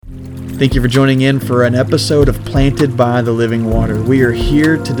Thank you for joining in for an episode of Planted by the Living Water. We are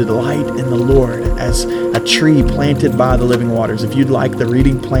here to delight in the Lord as a tree planted by the living waters. If you'd like the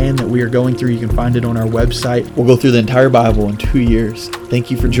reading plan that we are going through, you can find it on our website. We'll go through the entire Bible in 2 years. Thank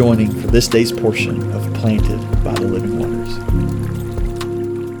you for joining for this day's portion of Planted by the Living Waters.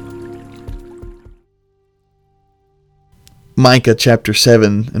 Micah chapter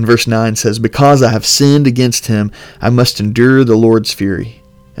 7 and verse 9 says, "Because I have sinned against him, I must endure the Lord's fury.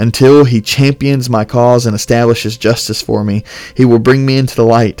 Until he champions my cause and establishes justice for me, he will bring me into the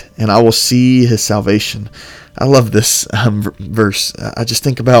light, and I will see his salvation." I love this verse. I just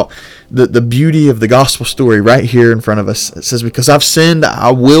think about the beauty of the gospel story right here in front of us. It says, because I've sinned,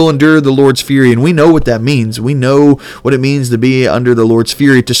 I will endure the Lord's fury. And we know what that means. We know what it means to be under the Lord's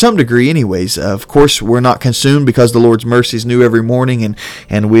fury to some degree anyways. Of course, we're not consumed because the Lord's mercy is new every morning,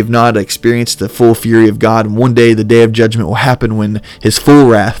 and we've not experienced the full fury of God. And one day, the day of judgment will happen when his full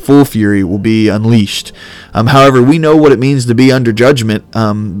wrath, full fury will be unleashed. However, we know what it means to be under judgment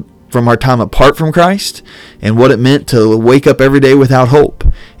from our time apart from Christ, and what it meant to wake up every day without hope.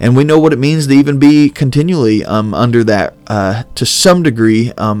 And we know what it means to even be continually under that to some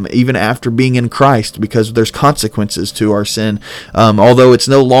degree, even after being in Christ, because there's consequences to our sin. Although it's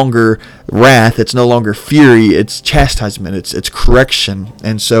no longer wrath, it's no longer fury, it's chastisement, it's correction.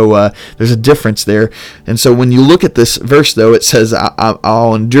 And so there's a difference there. And so when you look at this verse, though, it says,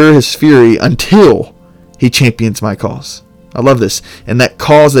 I'll endure his fury until he champions my cause. I love this. And that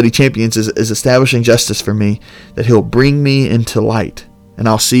cause that he champions is establishing justice for me, that he'll bring me into light, and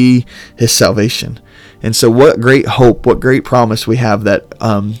I'll see his salvation. And so what great hope, what great promise we have that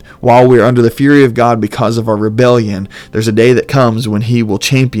while we're under the fury of God because of our rebellion, there's a day that comes when he will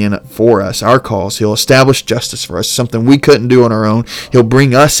champion for us our cause. He'll establish justice for us, something we couldn't do on our own. He'll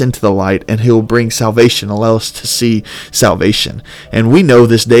bring us into the light, and he'll bring salvation, allow us to see salvation. And we know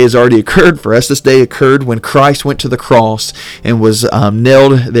this day has already occurred for us. This day occurred when Christ went to the cross and was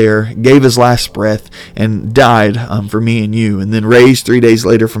nailed there, gave his last breath, and died for me and you, and then raised 3 days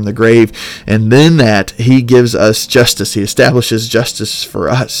later from the grave. And then that he gives us justice. He establishes justice for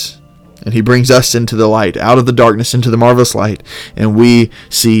us. And he brings us into the light, out of the darkness, into the marvelous light. And we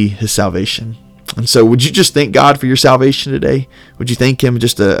see his salvation. And so would you just thank God for your salvation today? Would you thank him?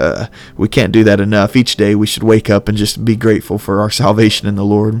 We can't do that enough. Each day we should wake up and just be grateful for our salvation in the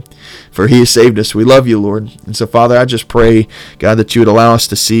Lord. For he has saved us. We love you, Lord. And so, Father, I just pray, God, that you would allow us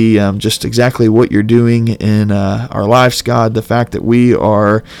to see just exactly what you're doing in our lives, God. The fact that we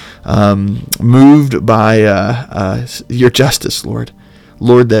are moved by your justice, Lord.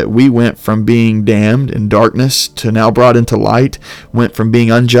 Lord, that we went from being damned in darkness to now brought into light, went from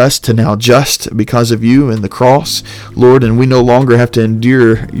being unjust to now just because of you and the cross, Lord, and we no longer have to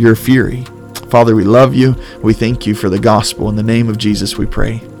endure your fury. Father, we love you. We thank you for the gospel. In the name of Jesus, we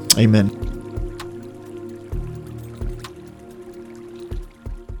pray. Amen.